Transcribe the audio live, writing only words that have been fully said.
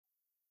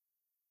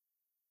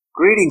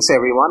Greetings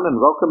everyone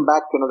and welcome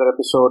back to another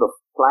episode of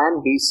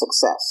Plan B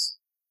Success.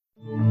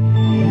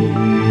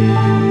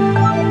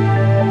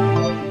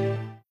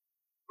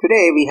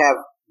 Today we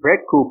have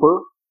Brett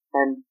Cooper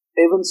and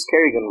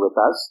Kerrigan with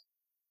us,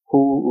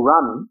 who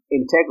run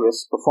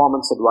Integris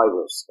Performance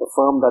Advisors, a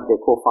firm that they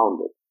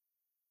co-founded.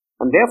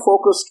 And they're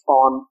focused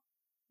on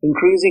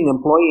increasing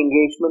employee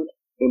engagement,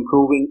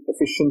 improving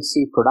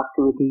efficiency,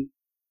 productivity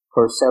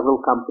for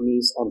several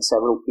companies and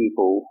several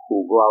people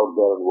who go out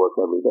there and work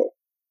every day.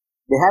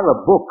 They have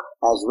a book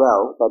as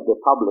well that they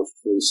published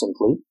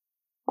recently,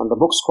 and the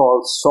book's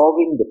called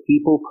Solving the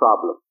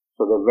PeopleProblem.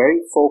 So they're very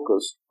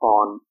focused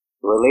on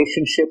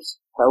relationships,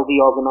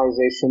 healthy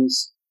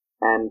organizations,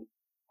 and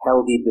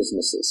healthy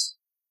businesses.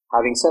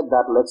 Having said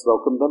that, let's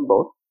welcome them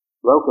both.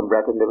 Welcome,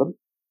 Brett and Niven.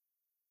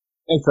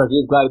 Thanks,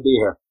 Rajiv. Glad to be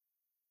here.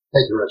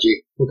 Thank you,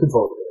 Rajiv. Looking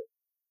forward to it.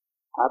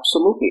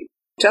 Absolutely.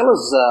 Tell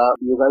us,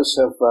 you guys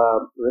have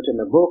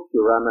written a book.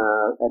 You run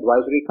an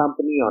advisory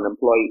company on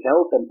employee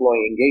health,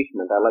 employee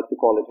engagement. I like to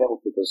call it health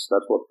because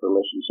that's what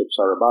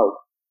relationships are about.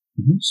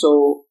 Mm-hmm.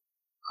 So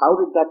how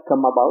did that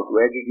come about?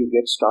 Where did you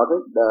get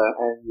started?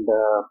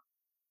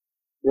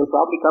 We'll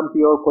probably come to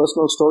your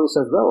personal stories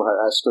as well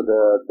as to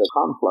the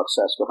conflux,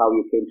 as to how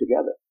you came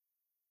together.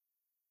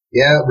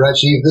 Yeah,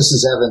 Rajiv, this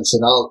is Evans,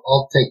 and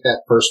I'll take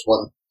that first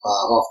one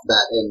off the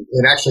bat. And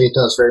actually, it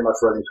does very much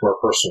run into our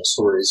personal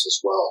stories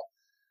as well.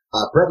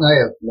 Brett and I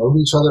have known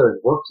each other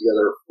and worked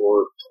together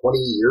for 20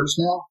 years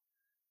now.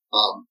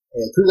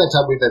 And through that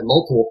time, we've had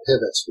multiple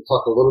pivots. We'll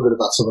talk a little bit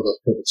about some of those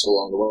pivots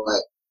along the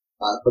way.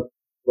 But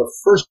the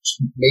first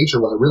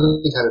major one that really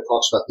kind of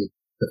talks about the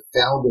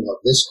founding of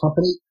this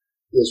company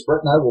is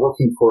Brett and I were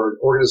working for an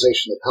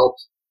organization that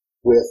helped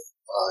with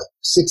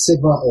Six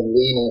Sigma and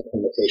Lean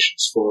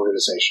implementations for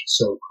organizations.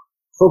 So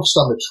focused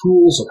on the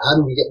tools of how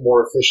do we get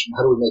more efficient,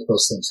 how do we make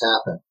those things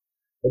happen.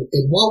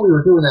 And while we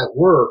were doing that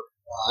work,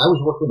 I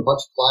was working with a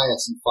bunch of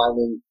clients and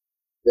finding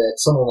that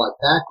some of my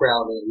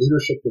background in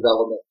leadership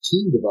development,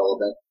 team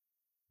development,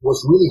 was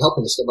really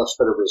helping us get much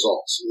better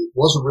results. It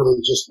wasn't really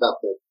just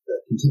about the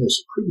continuous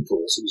improvement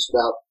tools. It was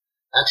about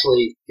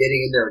actually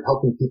getting in there and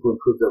helping people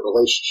improve their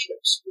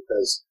relationships,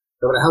 because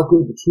no matter how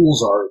good the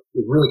tools are,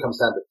 it really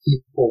comes down to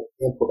people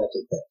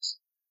implementing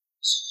things.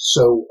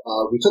 So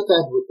we took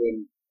that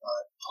and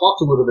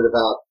talked a little bit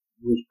about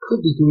we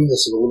could be doing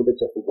this in a little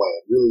bit different way,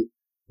 really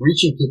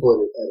reaching people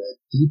at a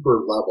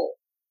deeper level.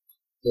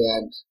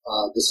 And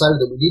decided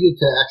that we needed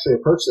to actually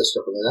approach this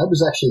differently. And that was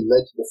actually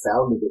led to the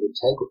founding of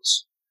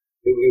Integris.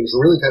 It was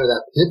really kind of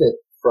that pivot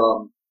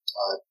from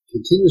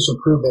continuous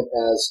improvement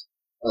as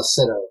a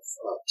set of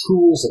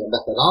tools and a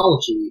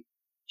methodology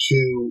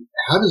to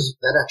how does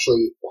that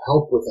actually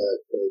help with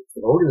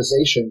an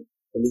organization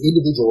and the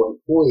individual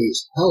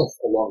employee's health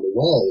along the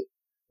way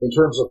in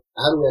terms of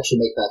how do we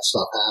actually make that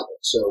stuff happen.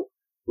 So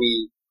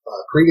we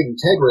created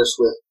Integris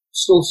with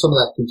still some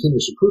of that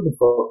continuous improvement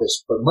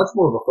focus, but much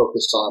more of a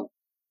focus on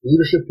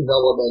leadership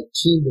development,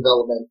 team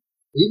development,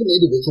 even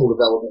individual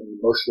development and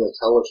emotional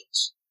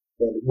intelligence,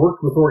 and worked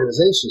with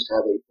organizations to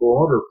have a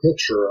broader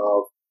picture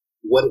of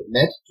what it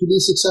meant to be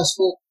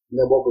successful and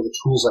then what were the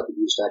tools I could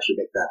use to actually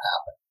make that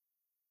happen.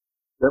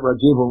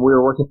 Rajiv, when we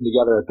were working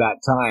together at that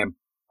time,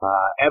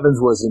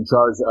 Evans was in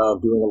charge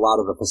of doing a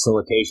lot of the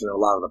facilitation and a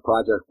lot of the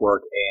project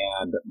work,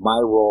 and my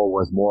role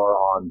was more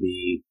on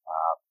the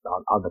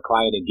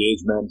client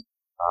engagement,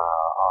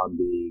 on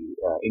the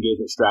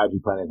engagement strategy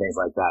plan and things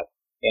like that.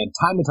 And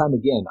time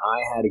again, I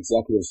had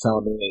executives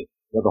telling me,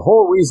 the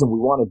whole reason we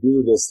want to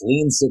do this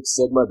Lean Six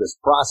Sigma, this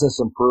process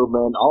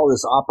improvement, all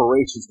this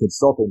operations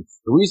consulting,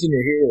 the reason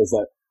you're here is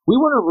that we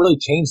want to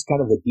really change kind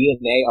of the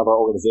DNA of our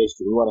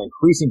organization. We want to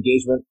increase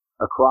engagement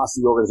across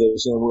the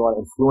organization, and we want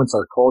to influence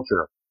our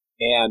culture.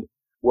 And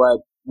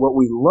what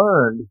we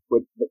learned,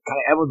 what kind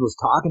of Evans was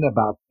talking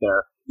about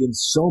there, in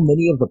so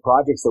many of the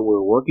projects that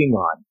we're working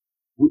on,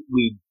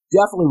 we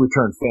definitely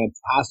returned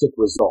fantastic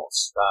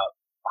results.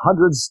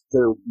 Hundreds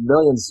to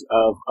millions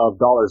of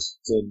dollars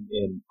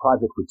in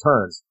project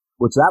returns,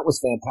 which that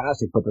was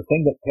fantastic. But the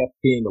thing that kept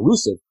being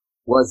elusive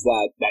was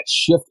that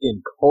shift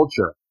in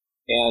culture.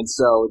 And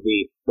so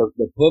the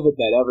pivot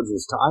that Evans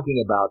was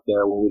talking about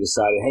there when we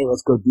decided, hey,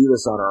 let's go do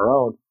this on our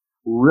own,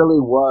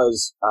 really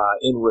was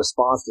in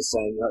response to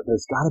saying,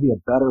 there's got to be a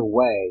better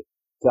way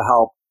to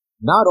help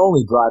not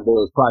only drive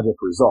those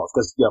project results,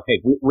 because, hey,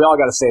 we all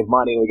got to save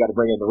money, we got to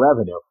bring in the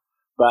revenue,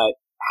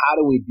 but how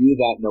do we do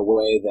that in a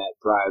way that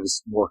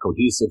drives more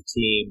cohesive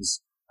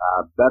teams,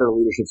 better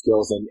leadership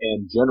skills,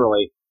 and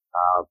generally,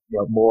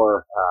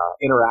 more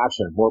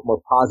interaction, more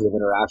positive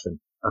interaction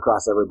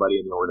across everybody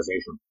in the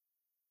organization?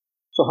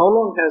 So how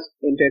long has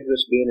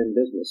Integris been in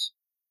business?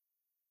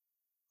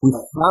 We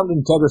founded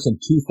Integris in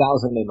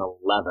 2011.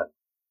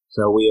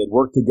 So we had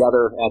worked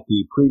together at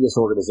the previous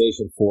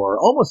organization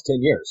for almost 10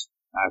 years,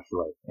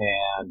 actually.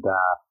 And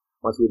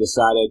once we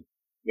decided,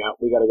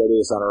 we got to go do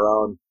this on our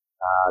own,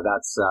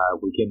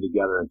 we came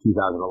together in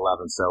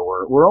 2011. So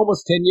we're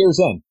almost 10 years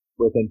in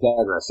with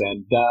Integris,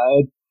 and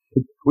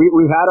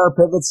we've had our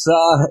pivots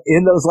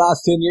in those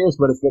last 10 years,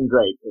 but it's been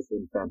great. It's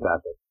been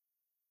fantastic.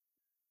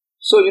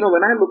 So,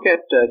 when I look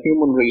at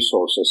human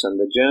resources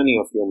and the journey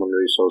of human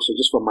resources,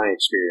 just from my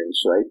experience,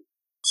 right?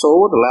 So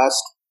over the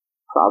last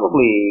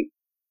probably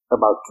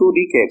about 2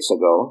 decades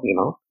ago,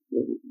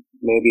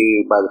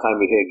 maybe by the time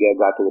we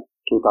got to the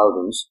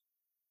 2000s,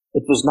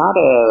 it was not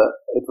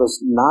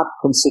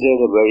considered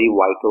a very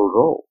vital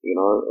role,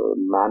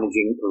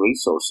 managing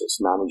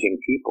resources, managing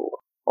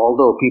people.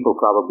 Although people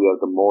probably are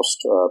the most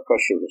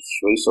precious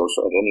resource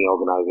at any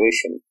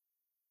organization,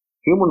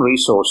 human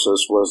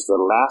resources was the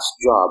last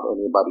job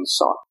anybody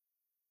sought.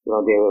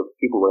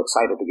 People were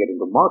excited to get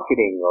into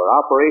marketing or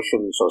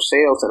operations or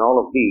sales and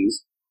all of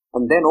these.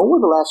 And then over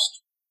the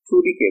last 2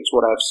 decades,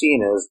 what I've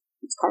seen is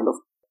it's kind of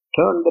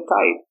turned the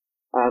tide.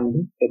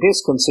 And it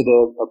is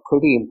considered a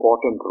pretty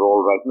important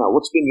role right now.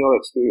 What's been your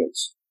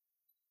experience?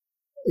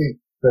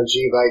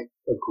 Rajiv, I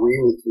agree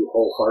with you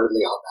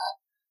wholeheartedly on that.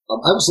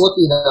 I was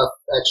lucky enough,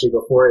 actually,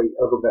 before I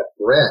ever met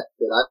Brett,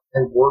 that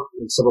I worked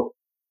in several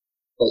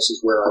places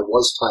where I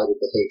was tied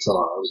into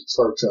HR. I was in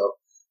charge of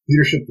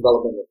leadership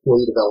development,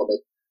 employee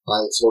development,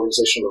 and some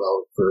organizational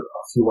development for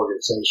a few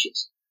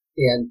organizations.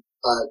 And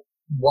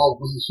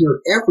while we hear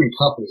every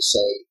company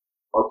say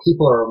our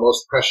people are our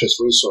most precious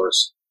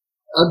resource,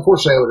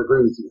 unfortunately, I would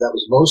agree with you. That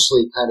was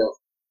mostly kind of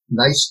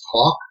nice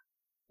talk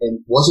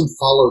and wasn't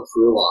followed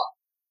through on.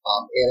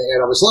 And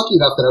I was lucky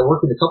enough that I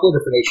worked in a couple of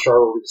different HR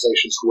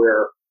organizations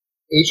where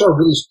HR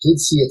really did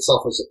see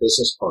itself as a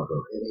business partner.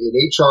 And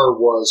HR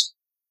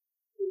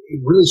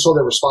really saw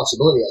their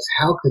responsibility as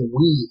how can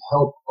we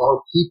help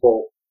our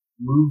people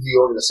move the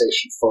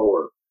organization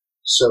forward.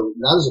 So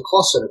not as a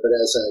cost center, but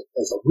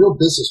as a real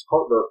business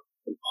partner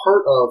and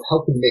part of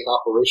helping make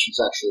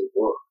operations actually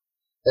work.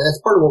 And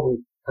that's part of what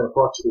we kind of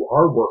brought to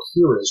our work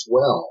here as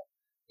well.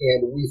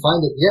 And we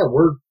find that,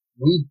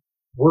 we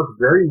work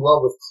very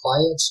well with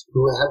clients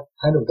who have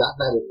kind of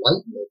gotten that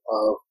enlightenment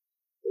of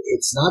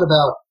it's not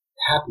about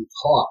happy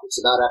talk.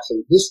 It's about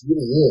actually, this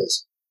really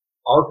is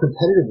our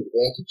competitive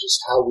advantage is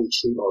how we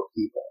treat our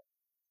people.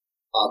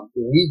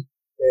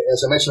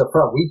 As I mentioned up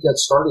front, we got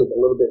started a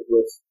little bit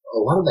with a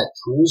lot of that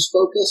tools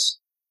focus.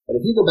 And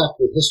if you go back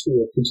to the history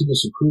of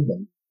continuous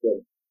improvement,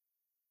 then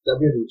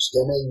W.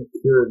 Deming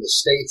here in the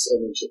States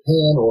and in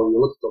Japan, or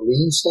you look at the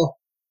lean stuff,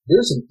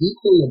 there's an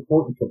equally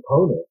important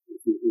component,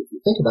 if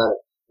you think about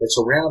it, that's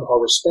around our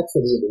respect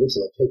for the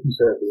individual and taking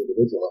care of the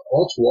individual. And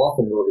all too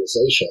often in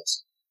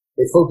organizations,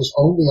 they focus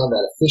only on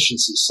that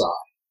efficiency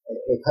side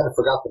and kind of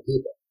forgot the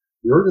people.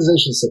 The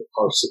organizations that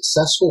are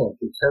successful and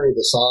can carry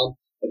this on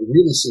and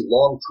really see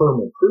long-term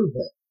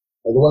improvement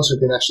are the ones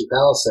who can actually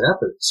balance that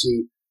effort and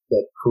see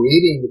that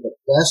creating the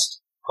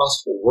best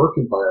possible work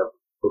environment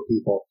for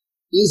people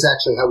is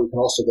actually how we can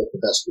also get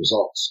the best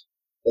results.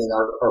 And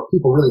our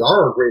people really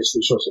are our greatest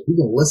resource. If we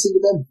can listen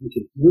to them, if we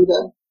can hear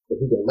them, if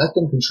we can let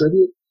them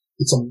contribute,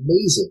 it's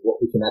amazing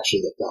what we can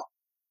actually get done.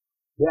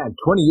 Yeah, and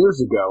 20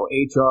 years ago,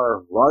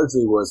 HR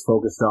largely was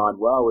focused on,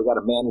 we got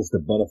to manage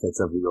the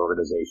benefits of the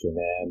organization,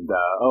 and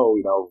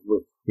we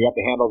have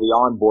to handle the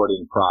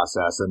onboarding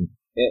process, and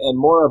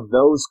more of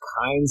those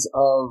kinds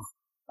of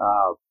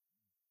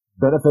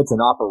benefits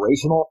and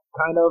operational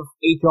kind of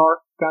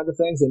HR kinds of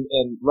things.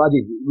 And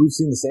Rajiv, we've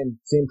seen the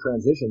same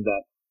transition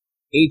that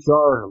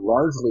HR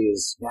largely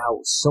is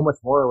now so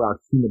much more around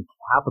human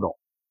capital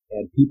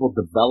and people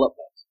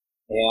development.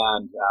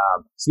 And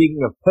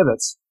speaking of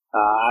pivots,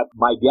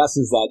 my guess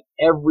is that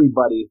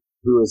everybody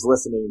who is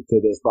listening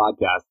to this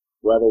podcast,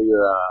 whether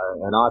you're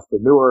an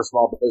entrepreneur,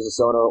 small business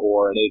owner,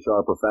 or an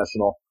HR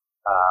professional,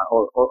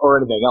 or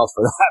anything else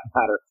for that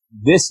matter,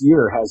 this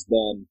year has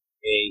been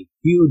a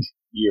huge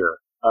year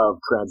of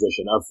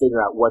transition, of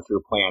figuring out what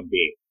your plan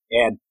be.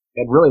 And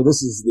really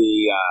this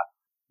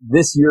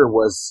year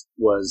was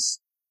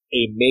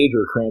a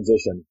major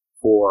transition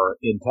for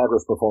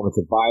Integris Performance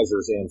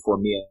Advisors and for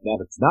me and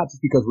Evans, not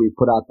just because we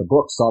put out the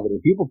book, Solving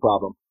the People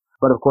Problem,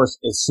 but of course,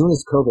 as soon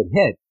as COVID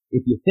hit,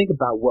 if you think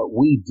about what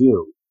we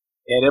do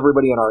and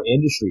everybody in our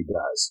industry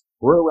does,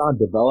 we're around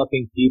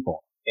developing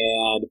people,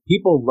 and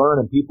people learn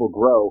and people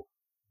grow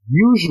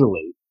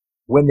usually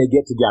when they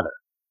get together,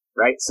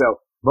 right?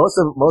 So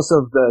most of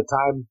the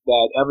time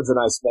that Evans and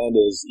I spend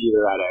is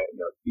either at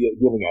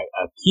giving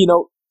a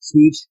keynote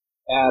speech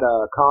at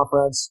a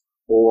conference,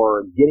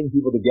 or getting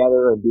people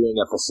together and doing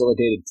a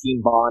facilitated team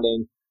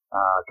bonding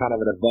kind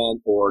of an event,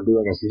 or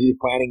doing a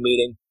strategic planning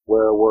meeting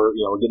where we're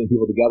getting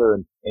people together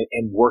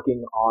and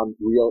working on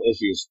real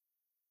issues.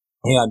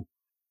 And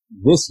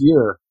this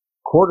year,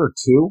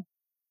 Q2,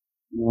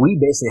 we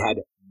basically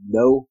had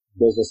no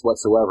business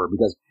whatsoever,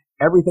 because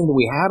everything that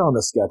we had on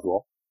the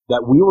schedule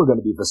that we were going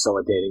to be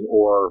facilitating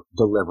or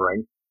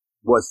delivering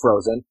was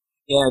frozen.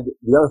 And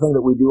the other thing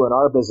that we do in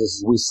our business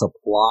is we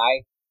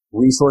supply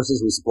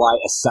resources, we supply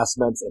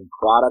assessments and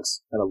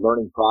products, and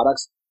learning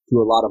products to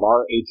a lot of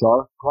our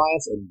HR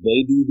clients, and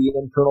they do the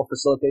internal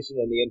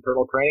facilitation and the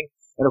internal training.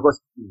 And of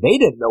course,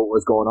 they didn't know what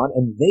was going on,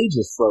 and they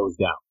just froze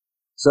down.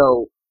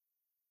 So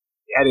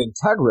at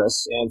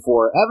Integris, and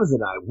for Evans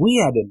and I, we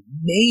had to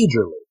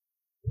majorly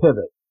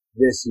pivot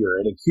this year.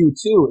 And in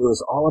Q2, it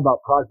was all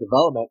about product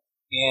development.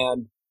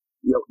 And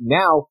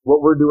now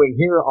what we're doing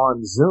here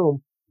on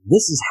Zoom,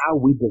 this is how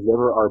we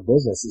deliver our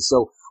business. And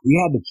so we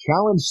had to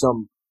challenge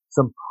some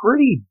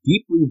pretty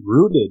deeply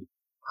rooted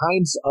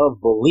kinds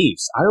of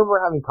beliefs. I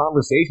remember having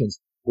conversations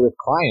with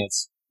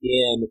clients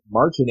in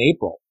March and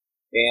April,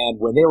 and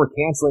when they were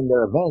canceling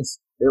their events,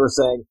 they were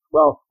saying,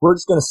 well, we're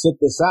just going to sit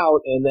this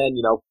out, and then,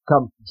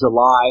 come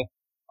July,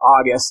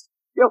 August,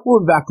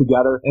 we'll be back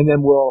together, and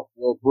then we'll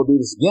do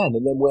this again.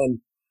 And then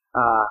when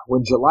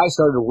July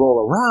started to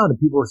roll around and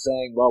people were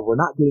saying, well, we're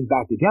not getting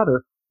back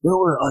together, there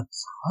were a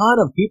ton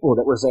of people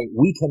that were saying,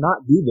 we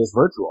cannot do this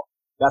virtual.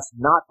 That's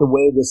not the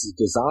way this is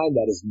designed.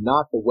 That is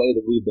not the way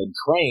that we've been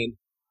trained,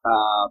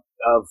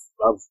 of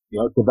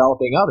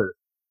developing others.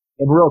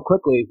 And real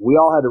quickly, we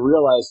all had to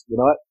realize, you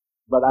know what,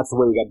 but that's the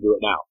way we got to do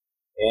it now.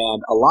 And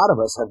a lot of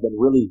us have been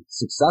really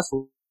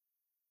successful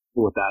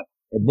with that.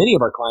 And many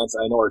of our clients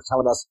I know are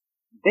telling us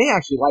they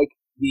actually like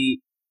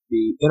the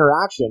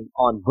interaction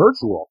on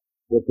virtual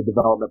with the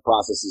development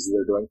processes that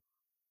they're doing.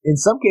 In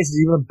some cases,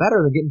 even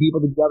better than getting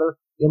people together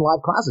in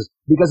live classes,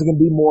 because it can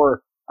be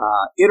more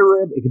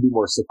iterative, it can be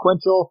more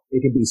sequential,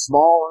 it can be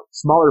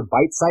smaller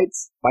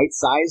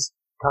bite-size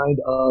kind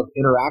of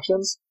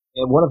interactions.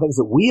 And one of the things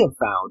that we have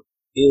found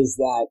is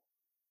that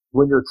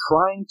when you're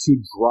trying to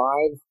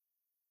drive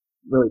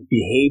really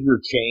behavior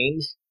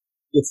change,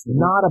 it's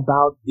not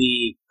about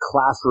the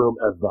classroom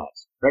event,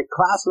 right?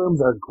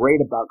 Classrooms are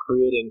great about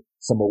creating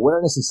some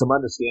awareness and some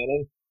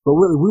understanding, but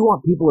really we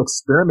want people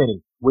experimenting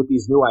with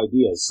these new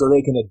ideas so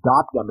they can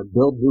adopt them and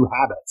build new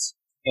habits.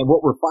 And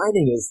what we're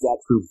finding is that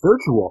through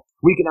virtual,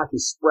 we can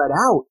actually spread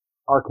out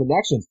our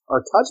connections,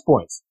 our touch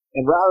points.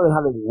 And rather than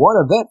having one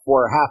event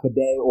for half a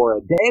day or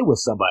a day with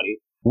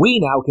somebody, we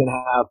now can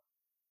have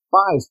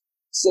 5,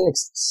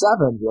 6,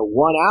 7,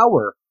 1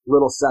 hour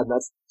little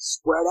segments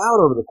spread out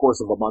over the course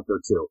of a month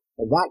or two.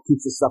 And that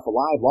keeps this stuff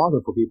alive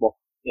longer for people.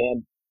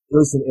 And at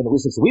least in the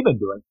research that we've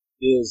been doing,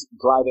 is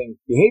driving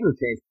behavior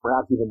change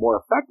perhaps even more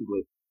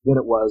effectively than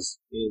it was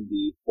in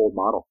the old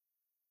model.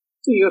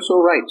 See, you're so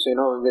right. So,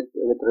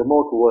 with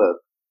remote work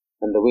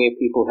and the way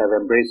people have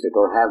embraced it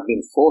or have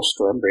been forced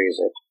to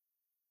embrace it,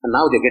 and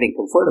now they're getting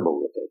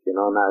comfortable with it.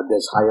 Now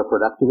there's higher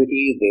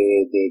productivity.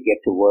 They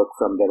get to work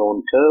from their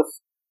own turf.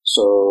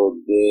 So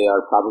they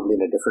are probably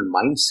in a different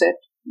mindset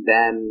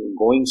than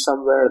going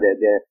somewhere.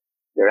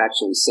 They're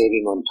actually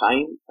saving on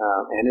time,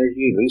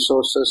 energy,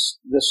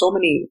 resources. There's so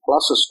many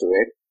pluses to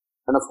it.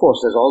 And of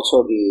course, there's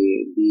also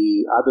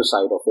the other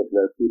side of it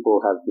where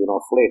people have been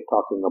off late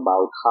talking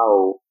about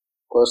how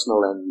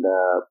personal and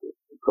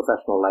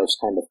professional lives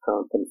kind of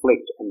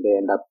conflict, and they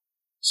end up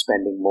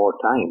spending more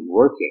time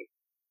working.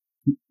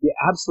 Yeah,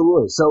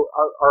 absolutely. So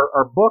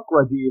our book,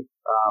 Rajiv,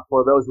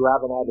 for those who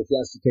haven't had a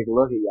chance to take a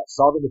look at it yet,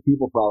 Solving the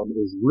People Problem,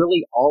 is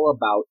really all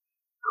about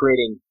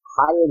creating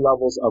higher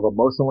levels of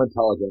emotional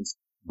intelligence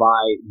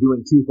by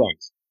doing two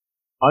things.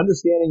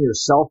 Understanding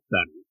yourself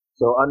better.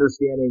 So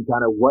understanding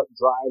kind of what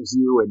drives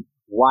you and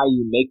why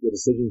you make the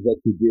decisions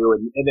that you do,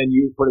 and then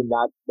you putting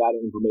that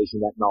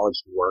information, that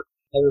knowledge to work.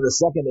 And then the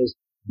second is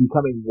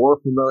becoming more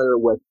familiar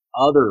with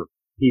other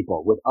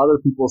people, with other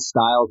people's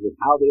styles, with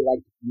how they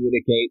like to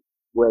communicate,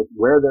 with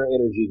where their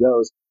energy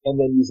goes, and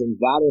then using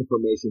that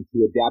information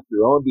to adapt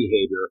your own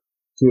behavior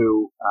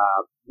to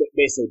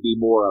basically be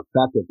more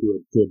effective,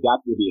 to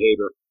adapt your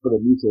behavior for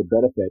the mutual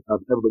benefit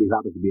of everybody who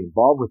happens to be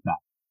involved with that.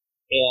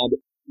 And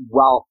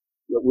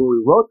when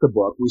we wrote the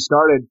book, we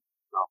started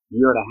a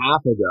year and a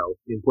half ago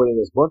in putting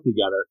this book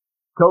together.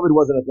 COVID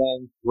wasn't a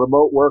thing.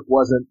 Remote work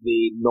wasn't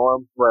the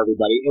norm for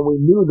everybody. And we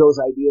knew those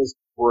ideas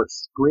were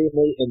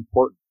extremely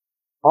important.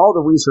 All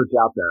the research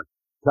out there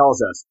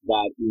tells us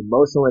that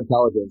emotional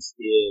intelligence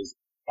is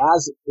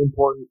as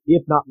important,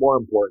 if not more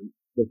important,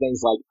 than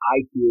things like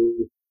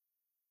IQ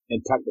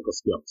and technical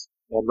skills.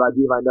 And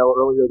Rajiv, I know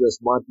earlier this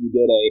month you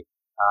did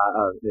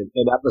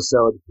an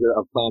episode here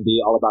of Plan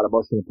B all about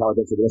emotional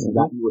intelligence and this and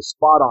that. You were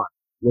spot on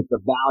with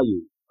the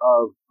value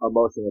of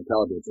emotional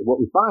intelligence. And what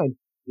we find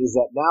is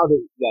that now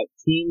that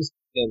teams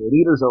and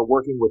leaders are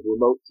working with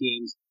remote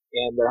teams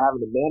and they're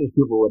having to manage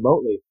people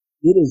remotely,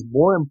 it is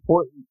more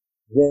important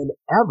than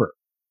ever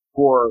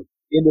for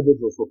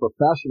individuals, for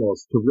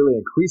professionals to really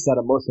increase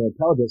that emotional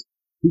intelligence,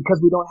 because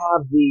we don't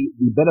have the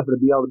benefit of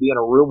being able to be in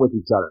a room with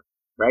each other,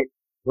 right?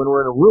 When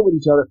we're in a room with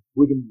each other,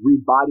 we can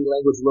read body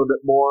language a little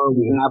bit more.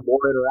 We can have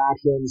more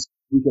interactions.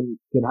 We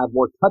can have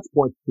more touch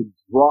points to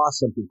draw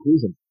some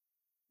conclusions.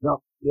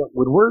 Now,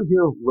 when we're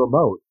here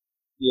remote,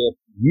 if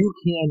you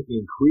can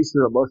increase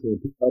your emotional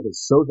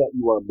intelligence so that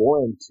you are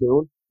more in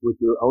tune with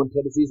your own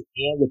tendencies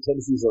and the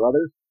tendencies of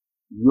others,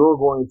 you're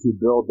going to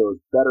build those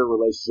better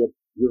relationships.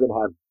 You're going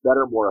to have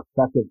better, more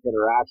effective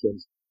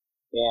interactions.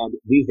 And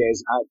these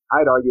days,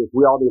 I'd argue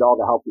we all need all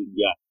the help we can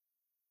get.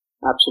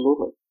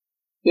 Absolutely.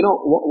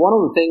 One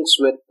of the things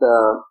with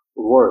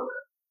work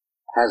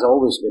has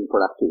always been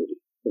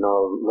productivity.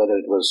 Whether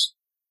it was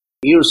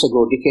years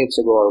ago, decades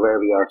ago, or where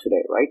we are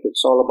today, right?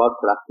 It's all about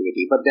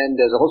productivity. But then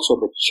there's also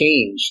the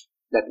change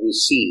that we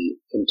see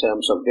in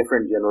terms of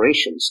different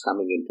generations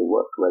coming into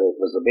work, whether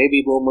it was the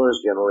baby boomers,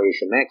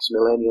 Generation X,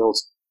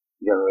 millennials,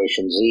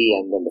 Generation Z,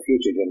 and then the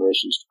future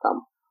generations to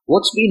come.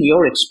 What's been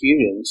your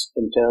experience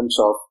in terms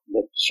of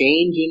the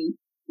change in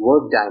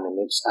work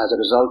dynamics as a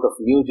result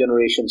of new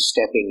generations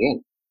stepping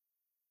in?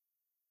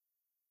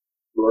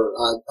 Sure.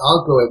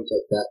 I'll go ahead and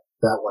take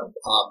that one.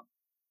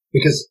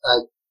 Because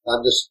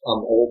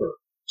I'm older.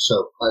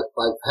 So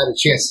I've had a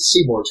chance to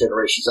see more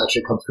generations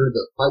actually come through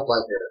the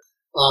pipeline here.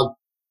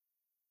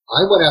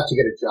 I went out to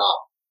get a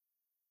job.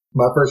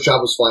 My first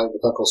job was flying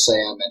with Uncle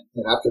Sam,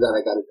 and after that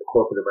I got into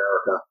corporate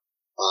America.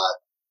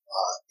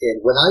 And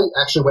when I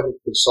actually went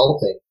into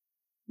consulting,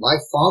 my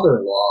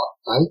father-in-law,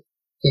 I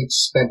think,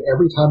 spent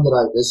every time that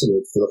I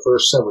visited for the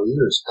first several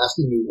years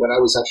asking me when I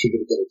was actually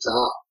going to get a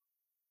job.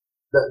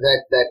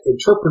 That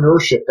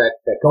entrepreneurship,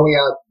 that going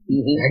out,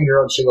 hanging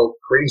your own shingle,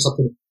 creating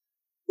something,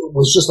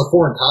 was just a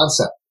foreign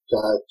concept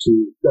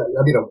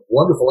a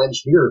wonderful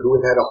engineer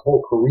who had a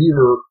whole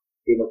career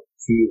in a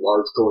few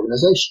large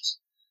organizations.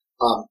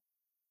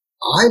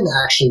 I'm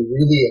actually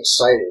really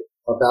excited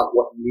about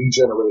what new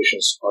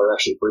generations are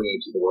actually bringing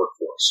to the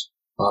workforce.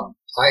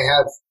 I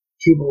have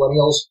two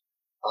millennials,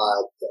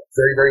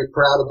 very, very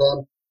proud of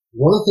them.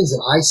 One of the things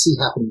that I see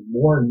happening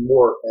more and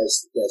more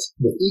as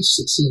with each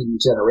succeeding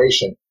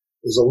generation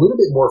is a little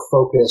bit more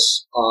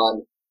focus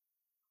on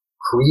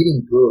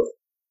creating good.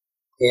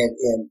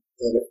 And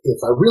if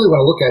I really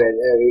want to look at it,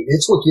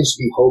 it's what gives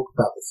me hope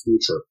about the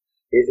future.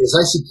 Is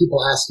I see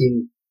people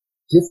asking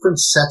different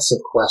sets of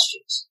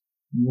questions,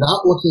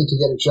 not looking to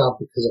get a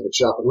job because of a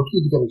job, but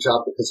looking to get a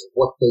job because of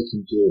what they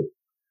can do.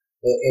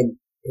 And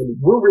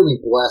we're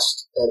really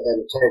blessed at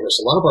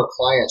Integris. A lot of our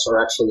clients are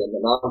actually in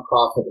the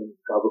nonprofit and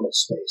government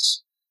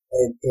space.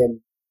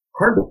 And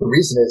part of the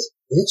reason is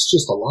it's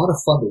just a lot of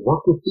fun to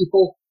work with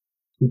people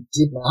who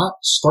did not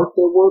start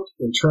their work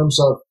in terms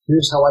of,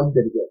 here's how I'm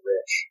going to get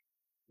rich.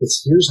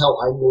 It's here's how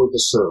I'm going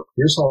to serve.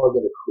 Here's how I'm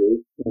going to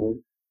create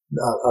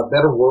a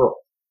better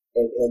world.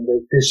 And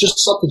there's just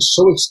something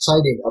so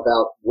exciting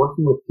about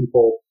working with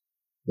people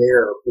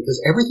there, because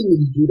everything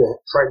that you do to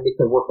try to make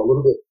their work a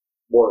little bit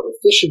more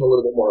efficient, a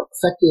little bit more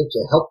effective,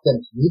 to help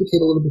them communicate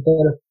a little bit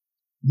better,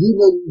 you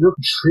know you're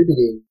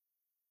contributing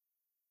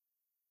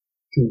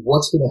to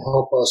what's going to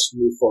help us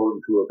move forward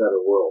into a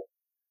better world.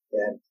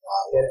 And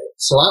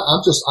so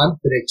I've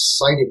been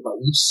excited by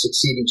each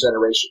succeeding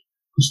generation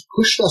who's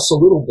pushed us a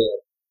little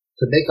bit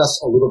to make us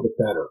a little bit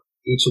better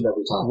each and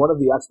every time. One of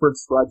the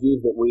experts,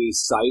 Rajiv, that we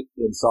cite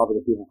in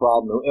Solving the People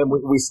Problem, and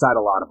we cite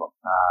a lot of them,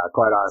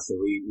 quite honestly.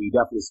 We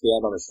definitely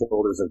stand on the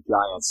shoulders of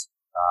giants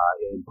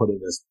in putting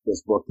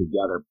this book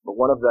together. But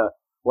one of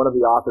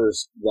the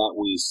authors that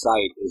we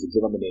cite is a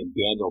gentleman named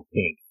Daniel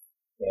Pink.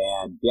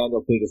 And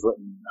Daniel Pink has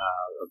written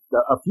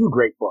a few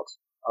great books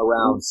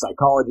around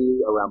psychology,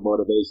 around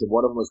motivation.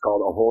 One of them is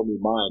called A Whole New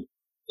Mind.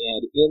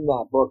 And in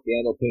that book,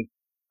 Daniel Pink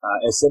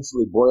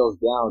essentially boils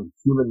down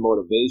human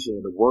motivation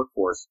in the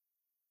workforce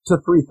to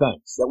three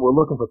things, that we're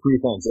looking for three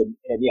things. And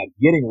yeah,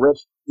 getting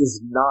rich is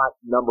not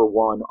number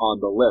one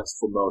on the list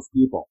for most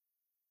people.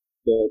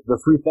 The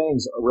three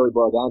things really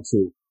boil down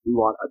to, we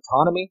want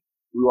autonomy,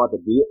 we want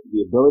the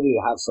ability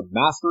to have some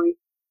mastery,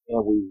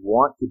 and we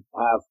want to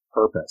have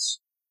purpose.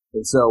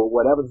 And so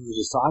what Evans was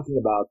just talking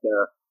about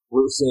there,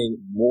 we're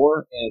seeing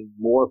more and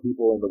more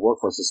people in the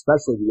workforce,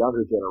 especially the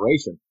younger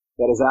generation,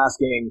 that is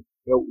asking,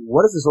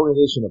 what is this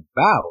organization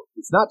about?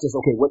 It's not just,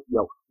 okay,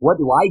 what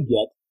do I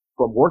get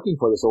from working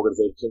for this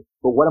organization,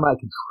 but what am I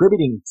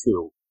contributing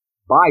to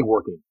by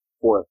working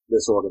for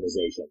this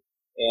organization?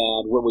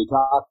 And when we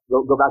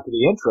go back to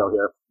the intro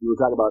here, we were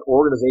talking about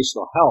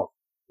organizational health.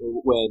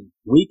 When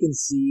we can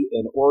see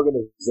an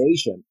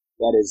organization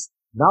that is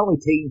not only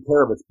taking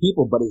care of its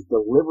people, but is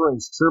delivering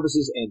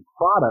services and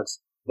products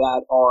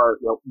that are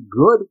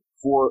good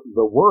for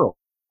the world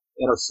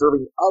and are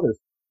serving others,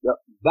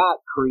 that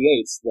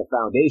creates the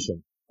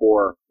foundation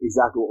for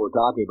exactly what we're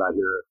talking about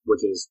here,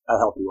 which is a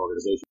healthy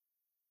organization.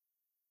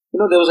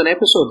 There was an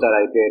episode that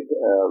I did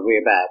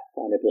way back,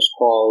 and it was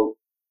called,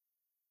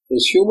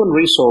 Is Human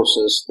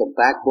Resources the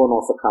Backbone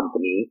of a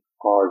Company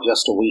or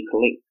Just a Weak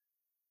Link?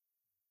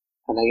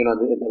 And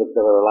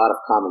there were a lot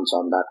of comments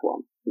on that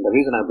one. And the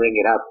reason I bring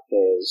it up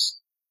is,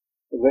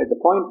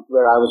 the point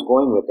where I was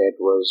going with it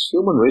was,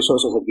 human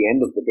resources at the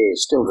end of the day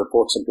still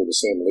reports into the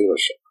same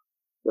leadership.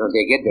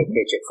 They get their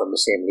paycheck from the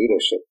same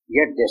leadership,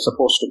 yet they're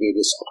supposed to be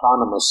this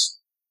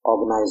autonomous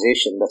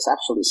organization that's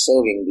actually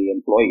serving the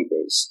employee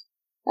base.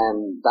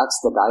 And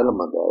that's the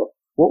dilemma there.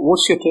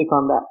 What's your take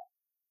on that?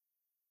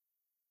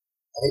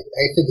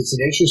 I think it's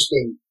an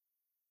interesting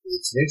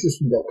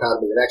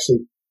dichotomy that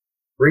actually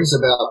brings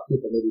about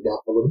people maybe to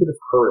have a little bit of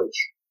courage.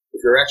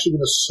 If you're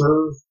actually going to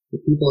serve the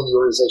people in the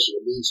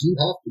organization, it means you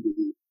have to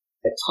be,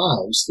 at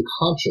times, the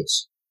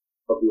conscience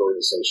of the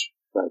organization.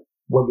 Right.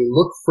 When we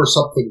look for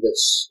something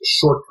that's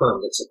short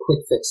term, that's a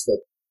quick fix, that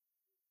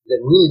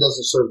really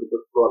doesn't serve the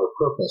broader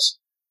purpose,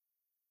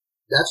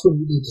 that's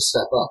when you need to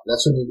step up.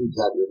 That's when you need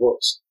to have your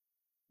voice.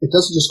 It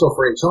doesn't just go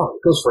for HR.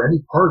 It goes for any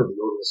part of the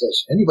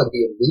organization.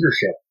 Anybody in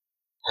leadership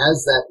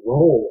has that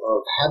role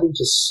of having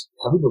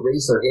to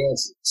raise their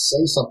hands and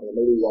say something that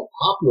may be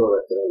unpopular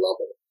at their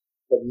level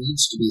that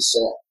needs to be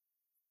said.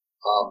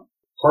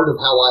 Part of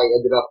how I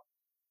ended up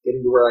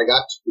getting to where I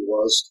got to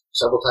was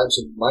several times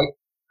in my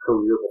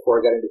career before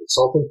I got into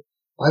consulting,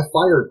 I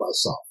fired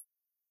myself.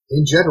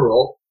 In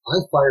general,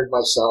 I fired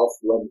myself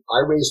when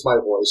I raised my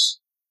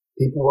voice.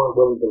 People weren't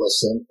willing to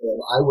listen, and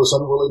I was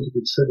unwilling to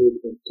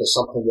contribute to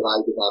something that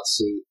I did not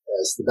see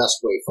as the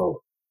best way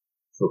forward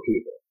for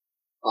people.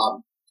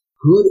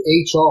 Good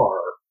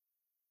HR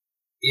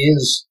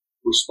is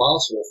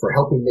responsible for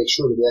helping make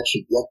sure that we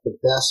actually get the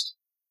best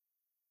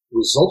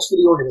results for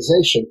the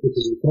organization,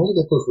 because we can only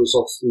get those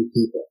results through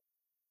people.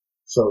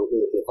 So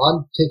if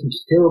I'm taking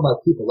care of my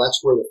people, that's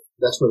where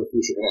the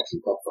future can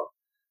actually come from.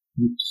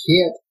 You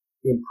can't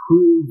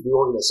improve the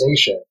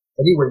organization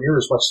anywhere near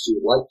as much as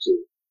you'd like to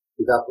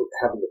without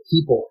having the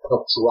people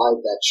help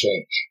drive that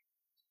change.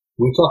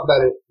 We talk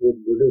about it when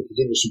we're doing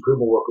continuous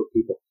improvement work with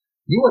people.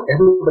 You want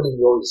everybody in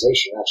the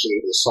organization actually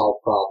able to solve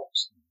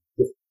problems.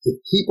 If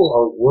people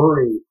are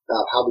worried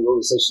about how the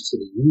organization is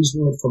going to use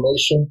new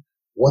information,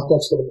 what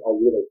that's going to, are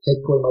you going to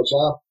take away my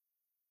job?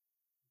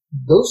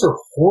 Those are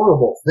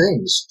horrible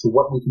things to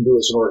what we can do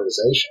as an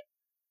organization.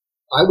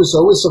 I was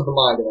always of the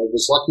mind, and I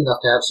was lucky enough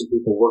to have some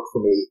people work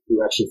for me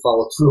who actually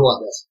followed through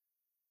on this.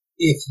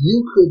 If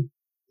you could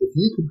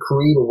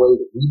create a way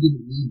that we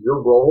didn't need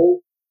your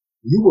role,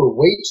 you were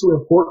way too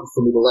important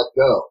for me to let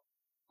go.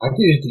 I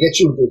needed to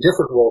get you into a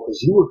different role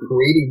because you were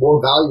creating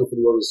more value for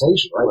the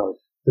organization, right?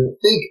 To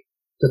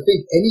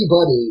think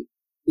anybody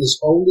is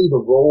only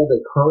the role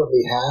they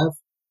currently have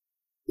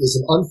is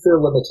an unfair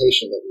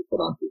limitation that we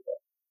put on people.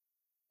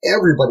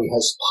 Everybody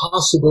has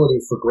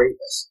possibility for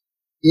greatness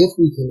if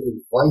we can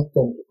invite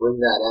them to bring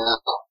that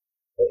out.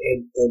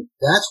 And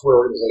that's where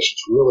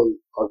organizations really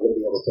are going to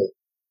be able to take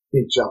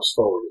big jumps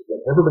forward, is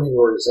when everybody in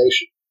the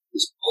organization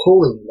is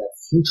pulling in that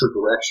future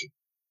direction.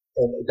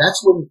 And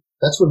that's when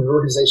an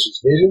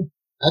organization's vision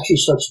actually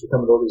starts to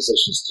become an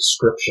organization's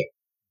description.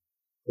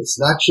 It's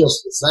not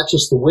just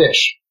the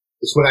wish.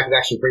 It's when I can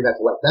actually bring that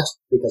to life. That's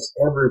because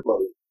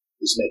everybody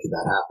is making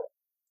that happen.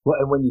 Well,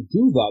 and when you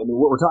do that, I mean,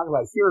 what we're talking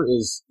about here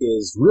is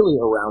really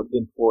around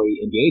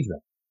employee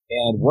engagement.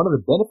 And one of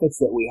the benefits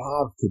that we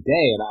have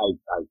today, and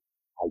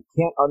I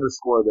can't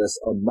underscore this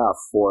enough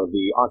for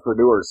the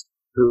entrepreneurs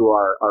who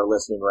are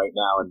listening right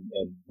now,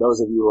 and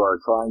those of you who are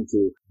trying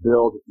to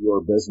build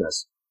your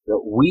business,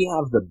 that we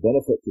have the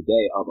benefit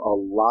today of a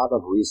lot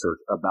of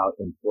research about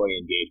employee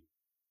engagement.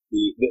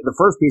 The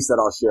first piece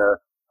that I'll share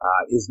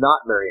is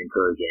not very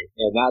encouraging,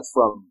 and that's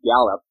from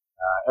Gallup.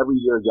 Every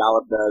year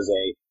Gallup does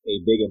a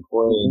big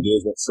employee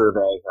engagement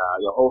survey,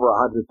 over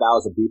 100,000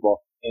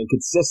 people, and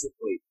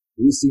consistently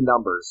we see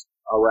numbers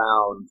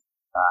around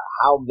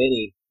how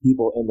many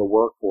people in the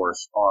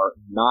workforce are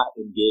not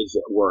engaged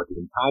at work.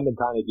 And time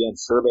again,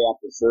 survey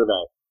after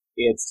survey,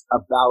 it's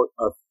about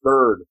a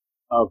third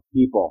of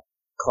people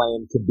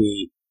claim to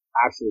be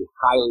actually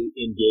highly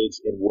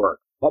engaged in work.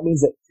 That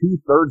means that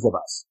two-thirds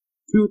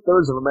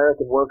of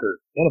American workers,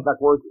 and in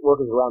fact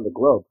workers around the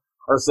globe,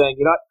 are saying,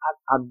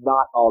 I'm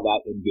not all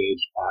that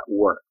engaged at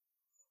work.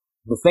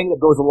 The thing that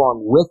goes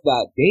along with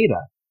that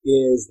data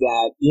is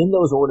that in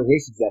those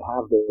organizations that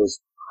have those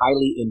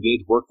highly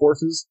engaged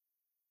workforces,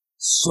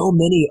 so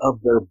many of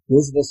their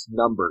business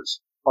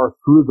numbers are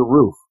through the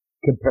roof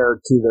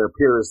compared to their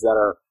peers that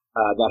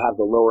have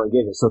the lower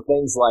engagement. So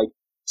things like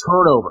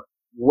turnover,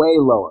 way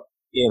lower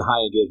in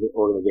high engagement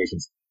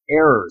organizations,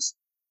 errors,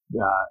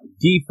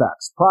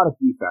 defects, product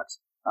defects,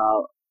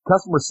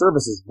 customer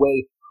service is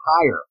way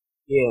higher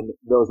in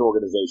those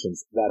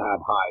organizations that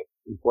have high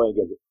employee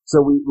engagement.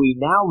 So we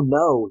now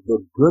know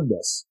the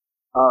goodness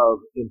of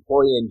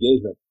employee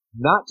engagement,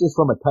 not just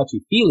from a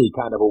touchy-feely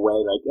kind of a way,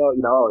 like,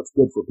 it's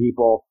good for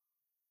people.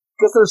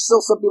 Because there's still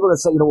some people that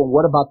say, well,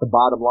 what about the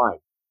bottom line?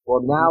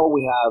 Well, now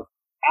we have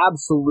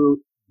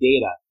absolute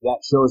data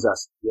that shows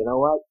us,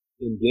 what?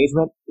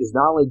 Engagement is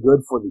not only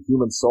good for the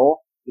human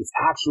soul, it's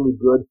actually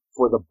good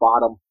for the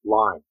bottom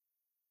line.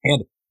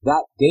 And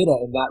that data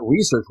and that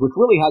research, which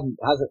really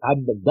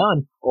hadn't been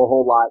done a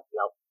whole lot,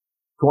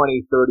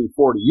 20, 30,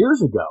 40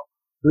 years ago,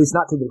 at least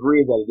not to the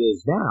degree that it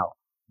is now.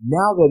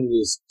 Now that it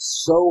is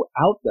so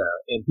out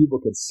there and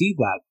people can see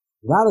that,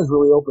 that has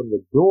really opened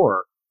the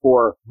door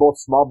for both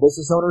small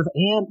business owners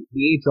and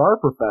the HR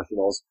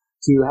professionals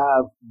to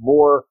have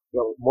more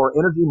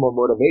energy, more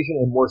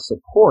motivation, and more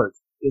support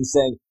in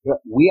saying,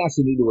 we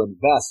actually need to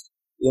invest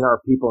in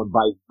our people. And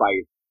by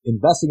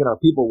investing in our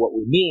people, what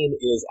we mean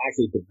is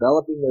actually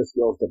developing their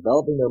skills,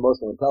 developing their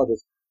emotional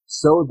intelligence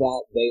so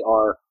that they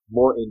are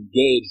more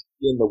engaged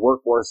in the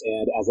workforce.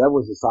 And as Evan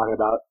was just talking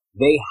about,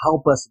 they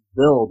help us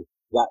build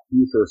that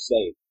future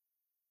state.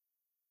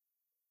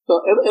 So,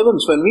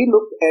 Evans, when we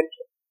look at,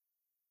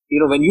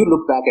 when you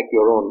look back at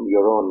your own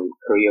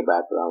career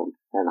background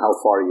and how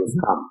far you've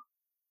come,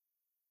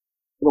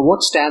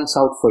 what stands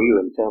out for you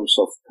in terms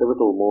of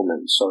pivotal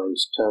moments or in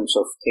terms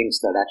of things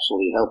that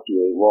actually helped you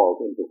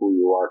evolve into who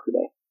you are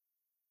today?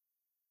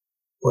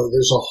 Well,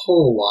 there's a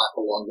whole lot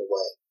along the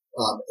way.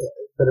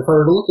 But if I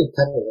were to look at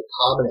kind of the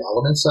common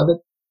elements of it,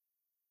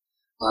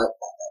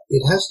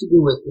 it has to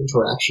do with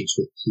interactions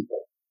with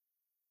people.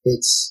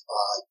 It's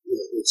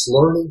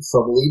learning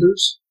from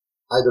leaders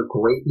either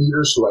great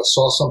leaders who I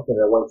saw something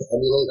that I wanted to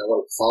emulate, and I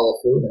wanted to follow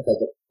through, and I've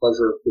had the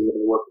pleasure of being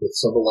able to work with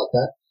several like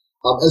that,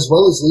 as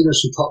well as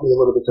leaders who taught me a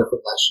little bit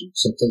different lessons,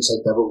 some things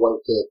I never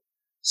wanted to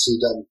see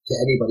done to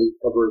anybody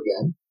ever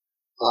again.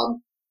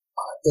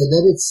 And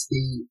then it's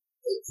the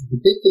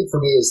big thing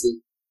for me is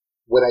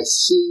when I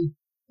see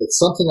that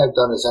something I've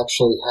done has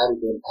actually had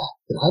an impact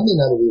that I may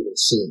not have even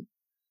seen.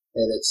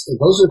 And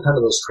those are kind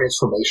of those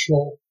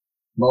transformational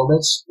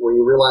moments where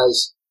you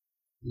realize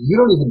you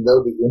don't even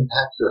know the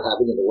impact you're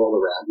having in the world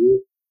around you.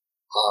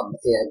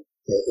 And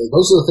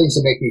those are the things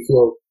that make me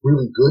feel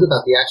really good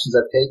about the actions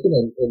I've taken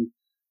and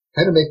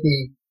kind of make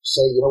me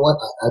say, you know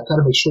what, I've got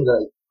to make sure that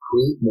I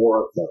create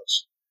more of those.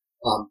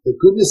 The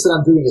goodness that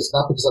I'm doing is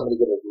not because I'm going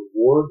to get a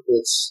reward.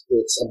 It's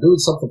I'm doing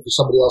something for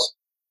somebody else.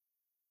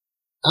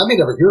 I may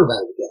never hear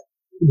about it again.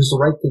 It was the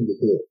right thing to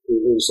do.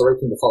 It was the right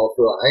thing to follow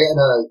through on.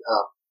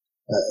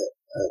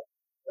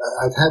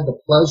 I've had the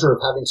pleasure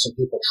of having some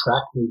people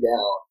track me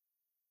down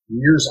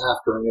years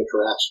after an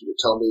interaction to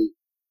tell me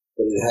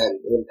that it had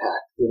an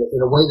impact in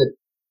a way that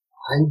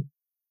I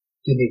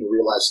didn't even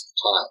realize at the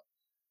time.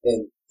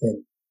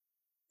 And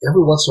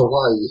every once in a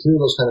while you hear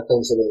those kind of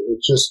things and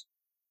it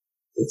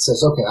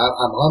says, okay,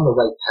 I'm on the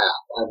right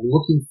path. I'm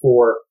looking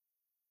for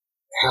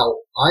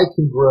how I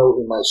can grow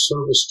in my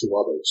service to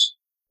others.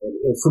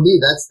 And for me,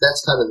 that's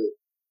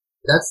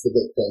the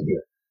big thing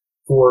here.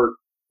 For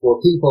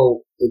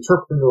people,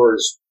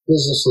 entrepreneurs,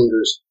 business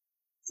leaders,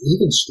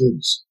 even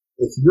students,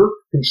 if you're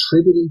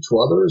contributing to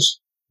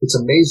others, it's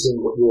amazing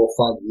what you will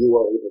find you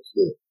are able to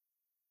do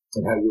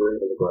and how you're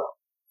able to grow.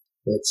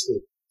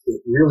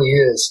 It really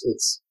is.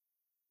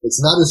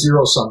 It's not a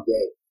zero-sum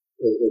game.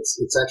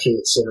 It's actually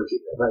a synergy.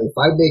 If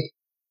I make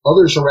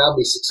others around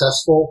me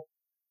successful,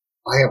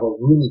 I have a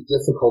really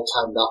difficult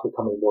time not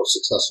becoming more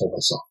successful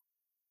myself.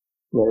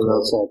 Very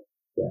well said.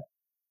 Yeah.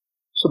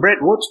 So,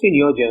 Brett, what's been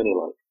your journey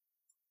like?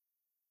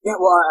 Yeah,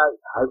 well,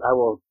 I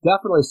will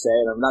definitely say,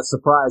 and I'm not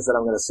surprised that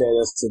I'm going to say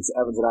this since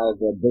Evans and I have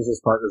been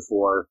business partners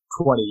for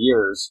 20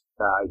 years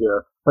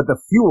here, but the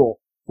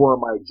fuel for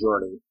my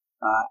journey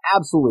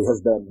absolutely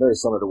has been very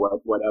similar to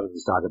what Evans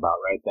was talking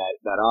about, right?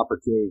 That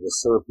opportunity to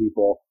serve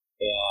people.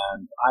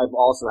 And I've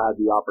also had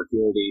the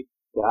opportunity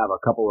to have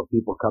a couple of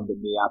people come to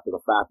me after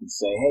the fact and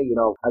say, hey,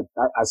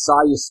 I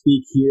saw you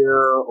speak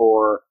here,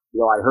 or,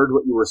 I heard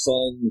what you were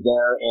saying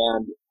there,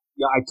 and,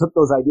 I took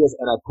those ideas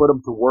and I put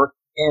them to work,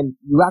 and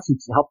you actually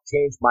helped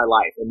change my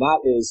life. And that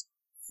is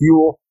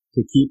fuel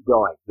to keep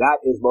going.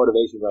 That is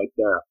motivation right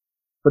there.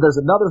 But there's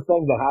another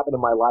thing that happened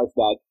in my life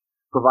that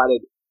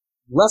provided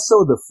less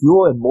so the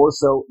fuel and more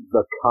so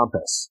the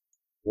compass.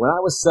 When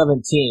I was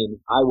 17,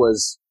 I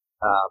was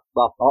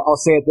I'll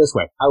say it this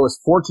way. I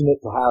was fortunate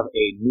to have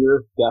a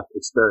near-death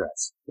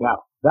experience.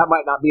 Now, that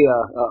might not be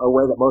a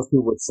way that most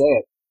people would say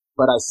it,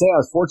 but I say I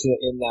was fortunate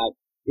in that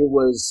it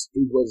was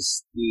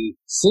the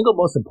single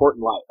most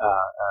important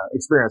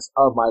experience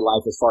of my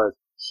life as far as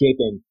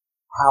shaping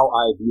how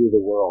I view the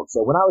world.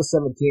 So when I was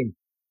 17,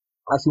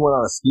 I actually went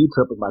on a ski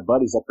trip with my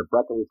buddies up to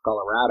Breckenridge,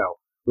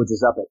 Colorado, which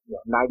is up at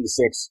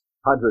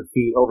 9,600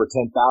 feet, over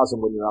 10,000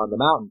 when you're on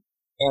the mountain.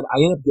 And I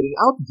ended up getting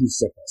altitude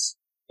sickness.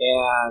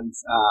 And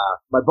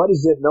my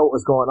buddies didn't know what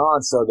was going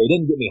on, so they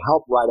didn't get me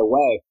help right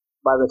away.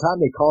 By the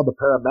time they called the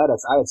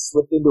paramedics, I had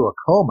slipped into a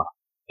coma.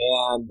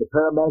 And the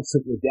paramedics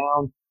took me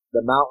down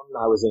the mountain.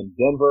 I was in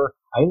Denver.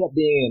 I ended up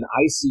being in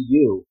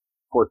ICU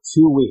for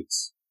 2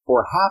 weeks.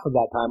 For half of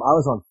that time, I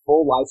was on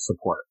full life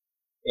support.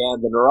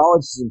 And the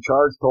neurologist in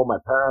charge told my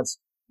parents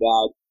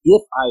that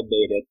if I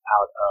made it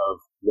out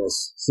of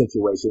this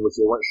situation, which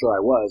they weren't sure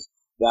I was,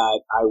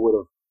 that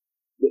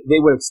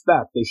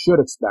they should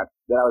expect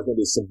that I was going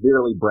to be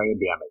severely brain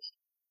damaged.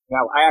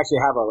 Now, I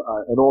actually have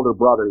an older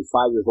brother. He's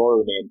 5 years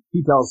older than me, and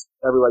he tells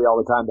everybody all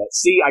the time that,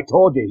 see, I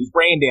told you, he's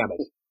brain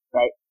damaged,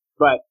 right?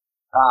 But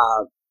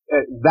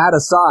that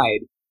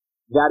aside,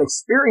 that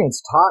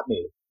experience taught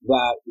me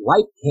that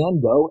life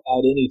can go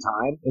at any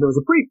time, and it was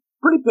a pretty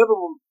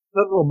pivotal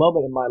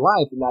moment in my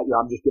life in that,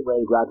 I'm just getting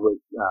ready to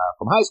graduate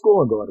from high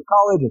school and go into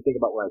college and think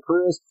about what my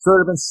career is. So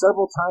there have been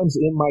several times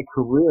in my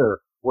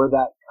career where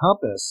that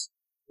compass,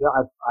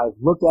 I've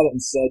looked at it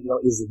and said,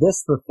 is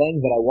this the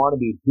thing that I want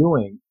to be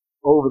doing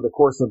over the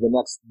course of the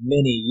next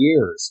many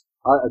years?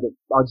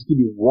 I'll just give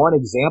you one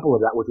example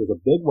of that, which was a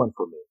big one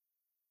for me.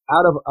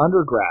 Out of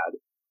undergrad,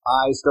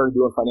 I started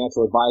doing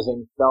financial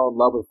advising, fell in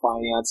love with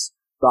finance,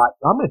 thought,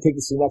 I'm going to take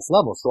this to the next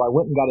level. So I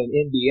went and got an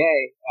MBA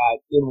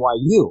at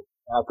NYU.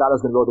 And I thought I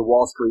was going to go the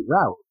Wall Street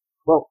route.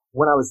 Well,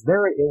 when I was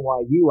there at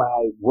NYU,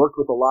 I worked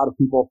with a lot of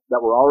people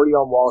that were already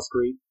on Wall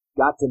Street,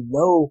 got to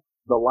know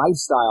the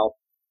lifestyle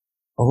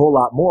a whole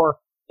lot more.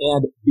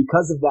 And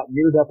because of that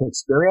near-death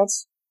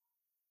experience,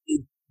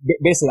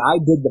 basically I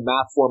did the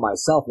math for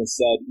myself and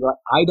said,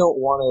 I don't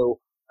want to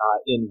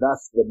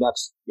invest the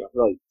next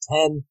really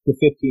 10 to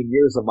 15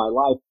 years of my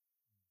life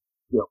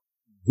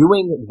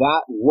doing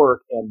that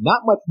work and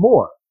not much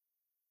more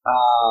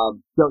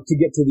to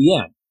get to the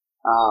end.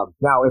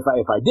 Now, if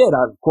I did,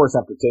 of course,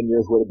 after 10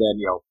 years would have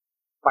been,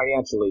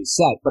 financially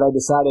set, but I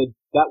decided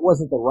that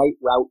wasn't the right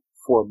route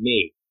for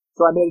me.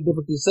 So I made a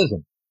different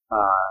decision.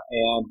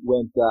 and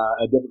went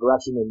a different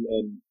direction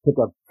and took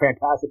a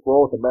fantastic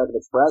role with American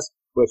Express,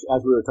 which,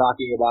 as we were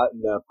talking about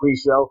in the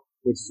pre-show,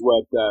 which is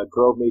what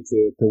drove me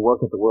to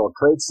work at the World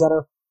Trade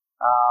Center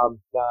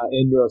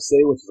in New York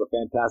City, which is a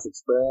fantastic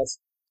experience.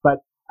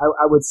 But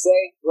I would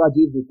say,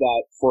 Rajiv,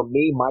 that for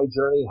me, my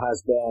journey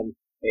has been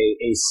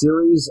a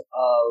series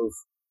of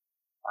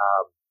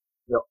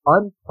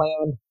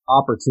unplanned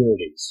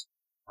opportunities.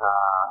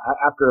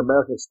 After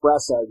American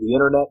Express, the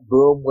internet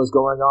boom was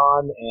going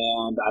on,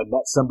 and I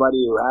met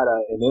somebody who had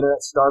an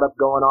internet startup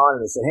going on,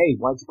 and they said, "Hey,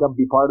 why don't you come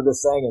be part of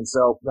this thing?" And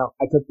so,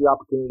 I took the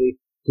opportunity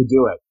to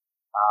do it.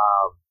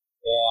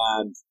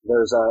 And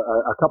there's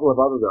a couple of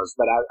other those,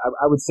 but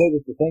I would say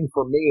that the thing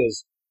for me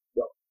is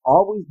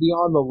always be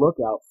on the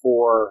lookout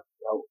for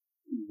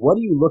what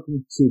are you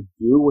looking to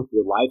do with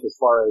your life, as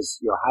far as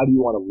how do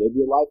you want to live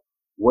your life,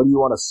 what do you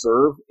want to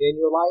serve in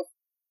your life,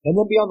 and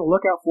then be on the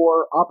lookout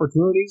for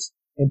opportunities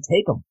and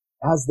take them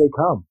as they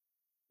come.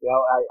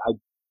 I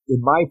in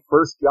my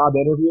first job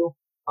interview,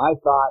 I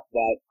thought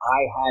that I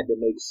had to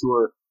make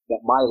sure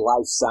that my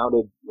life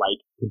sounded like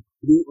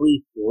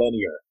completely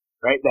linear,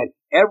 right? That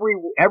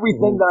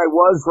everything that I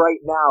was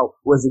right now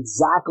was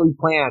exactly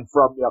planned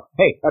from,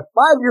 hey, at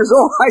 5 years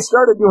old, I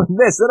started doing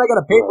this, then I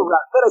got a paper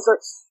route, then I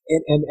started,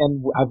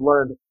 and I've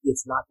learned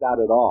it's not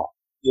that at all.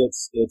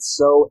 It's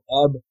so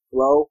ebb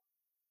flow,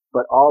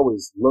 but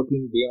always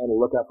be on the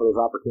lookout for those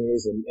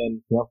opportunities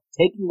and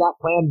taking that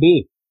plan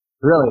B.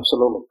 Really.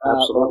 Absolutely.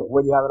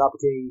 When you have an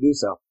opportunity to do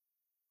so.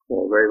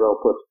 Yeah, very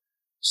well put.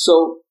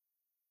 So,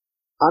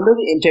 under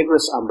the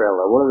Integris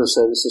umbrella, what are the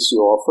services you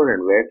offer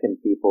and where can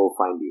people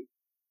find you?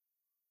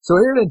 So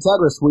here at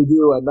Integris, we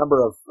do a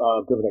number of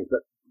different things,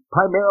 but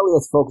primarily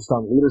it's focused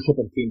on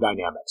leadership and team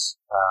dynamics.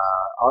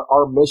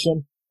 Our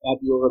mission at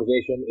the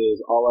organization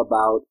is all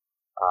about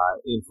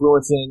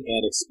influencing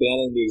and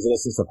expanding the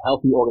existence of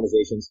healthy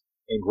organizations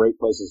and great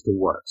places to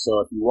work. So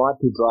if you want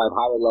to drive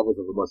higher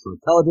levels of emotional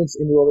intelligence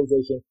in your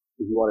organization,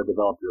 if you want to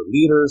develop your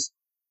leaders,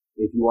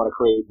 if you want to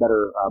create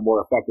better,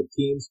 more effective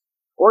teams,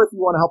 or if you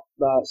want to help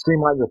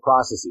streamline your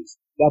processes,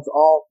 that's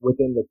all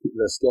within the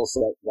skill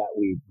set that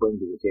we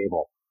bring to the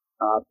table.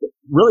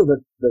 Really,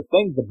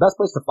 the best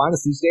place to find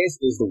us these days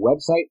is the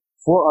website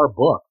for our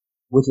book,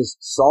 which is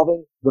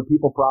SolvingThe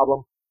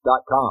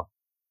PeopleProblem.com.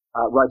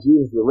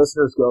 Rajiv, if your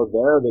listeners go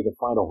there, they can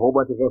find a whole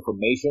bunch of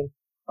information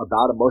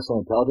about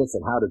emotional intelligence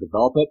and how to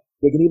develop it.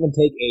 They can even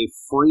take a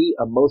free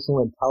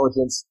emotional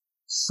intelligence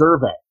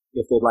survey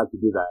if they'd like to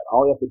do that.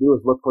 All you have to do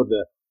is look for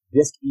the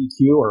DISC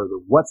EQ or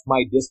the What's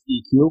My DISC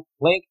EQ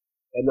link,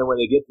 and then when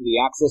they get to the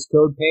access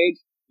code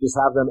page, just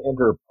have them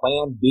enter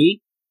Plan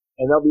B,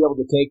 and they'll be able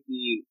to take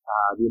the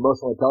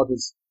emotional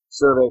intelligence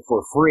survey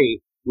for free,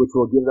 which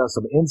will give them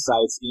some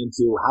insights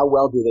into how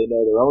well do they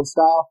know their own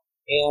style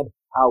and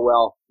how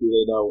well do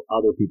they know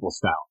other people's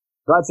style.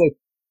 So I'd say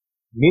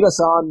meet us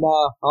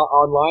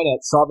online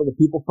at Solving the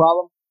People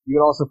Problem. You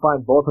can also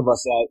find both of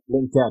us at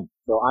LinkedIn.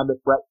 So I'm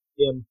at Brett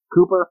M.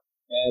 Cooper,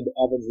 and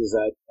Evans is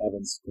at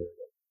Evans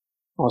Kerrigan.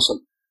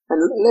 Awesome.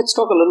 And let's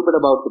talk a little bit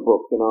about the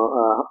book.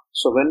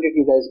 So when did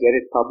you guys get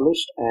it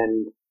published,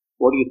 and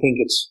what do you think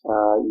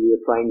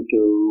you're trying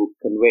to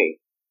convey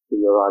to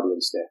your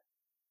audience there?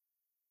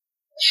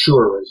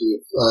 Sure,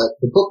 Rajiv.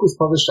 The book was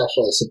published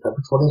actually on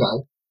September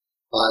 29th.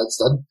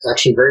 It's done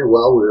actually very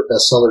well. We're a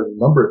bestseller in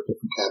a number of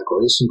different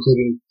categories,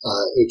 including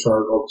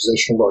HR and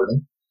organizational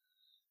learning.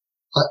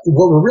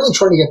 What we're really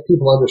trying to get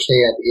people to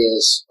understand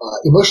is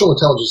emotional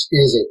intelligence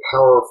is a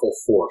powerful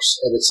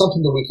force, and it's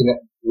something that we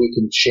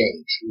can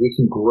change. We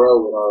can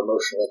grow in our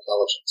emotional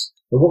intelligence.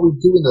 And what we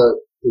do in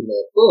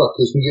the book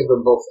is we give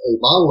them both a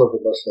model of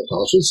emotional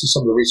intelligence and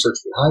some of the research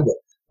behind it,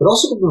 but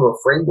also give them a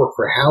framework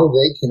for how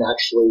they can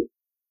actually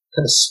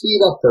kind of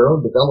speed up their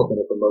own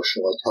development of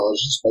emotional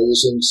intelligence by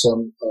using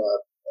some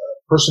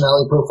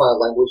personality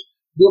profile language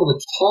to be able to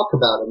talk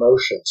about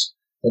emotions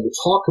and to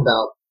talk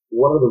about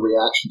what are the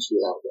reactions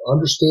we have, to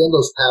understand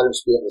those patterns,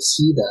 to be able to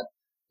see them,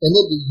 and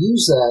then to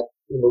use that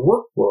in the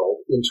work world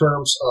in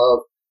terms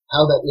of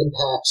how that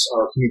impacts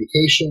our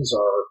communications,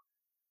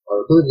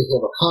 our ability to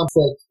handle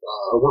conflict,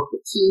 our work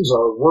with teams,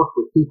 our work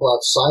with people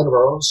outside of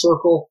our own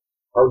circle,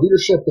 our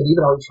leadership, and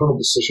even our internal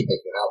decision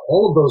making. Now,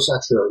 all of those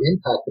actually are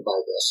impacted by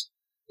this,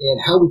 and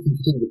how we can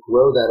continue to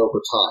grow that over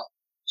time.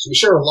 So we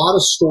share a lot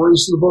of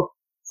stories in the book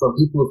from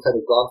people who've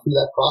kind of gone through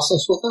that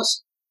process with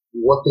us,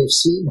 what they've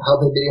seen, how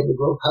they've been able to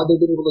grow, how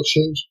they've been able to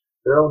change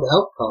their own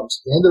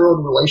outcomes and their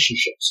own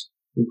relationships,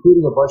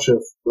 including a bunch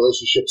of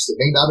relationships that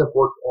may not have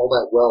worked all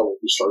that well when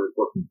we started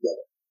working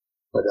together.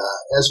 But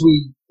as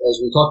we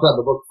talk about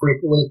in the book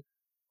frequently,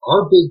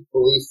 our big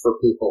belief for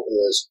people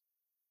is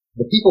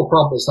the people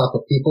problem is not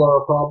that people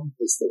are a problem,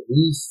 it's that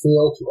we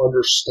fail to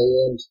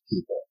understand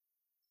people.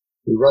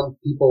 We run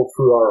people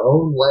through our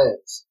own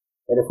lens.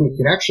 And if we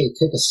can actually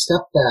take a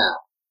step back,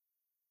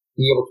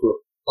 be able to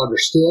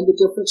understand the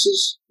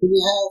differences that we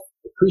have,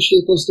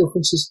 appreciate those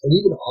differences, and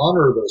even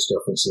honor those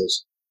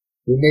differences,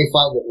 we may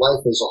find that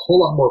life is a whole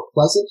lot more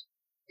pleasant,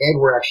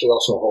 and we're actually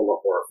also a whole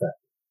lot more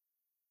effective.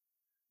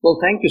 Well,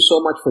 thank you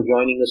so much for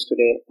joining us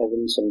today,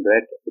 Evans and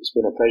Brett. It's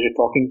been a pleasure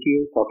talking to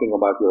you, talking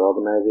about your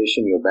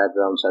organization, your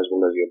backgrounds, as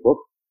well as your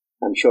book.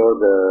 I'm sure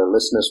the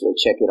listeners will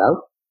check it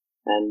out.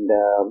 And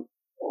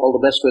all the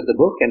best with the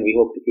book, and we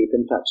hope to keep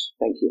in touch.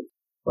 Thank you.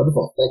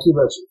 Wonderful. Thank you,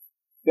 Rajiv.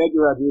 Thank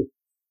you, Rajiv.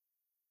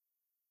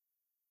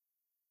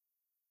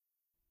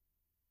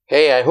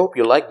 Hey, I hope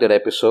you liked that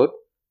episode.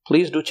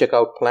 Please do check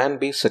out Plan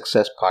B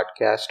Success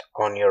Podcast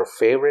on your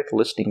favorite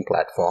listening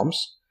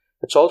platforms.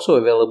 It's also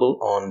available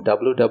on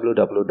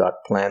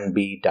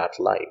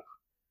www.planb.live.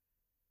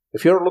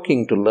 If you're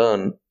looking to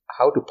learn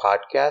how to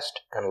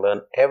podcast and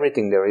learn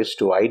everything there is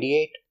to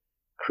ideate,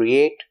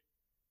 create,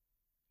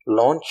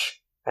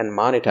 launch, and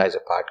monetize a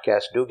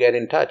podcast, do get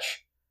in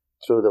touch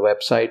through the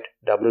website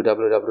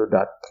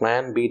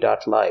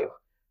www.planb.live,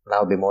 and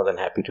I'll be more than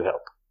happy to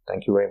help.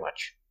 Thank you very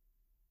much.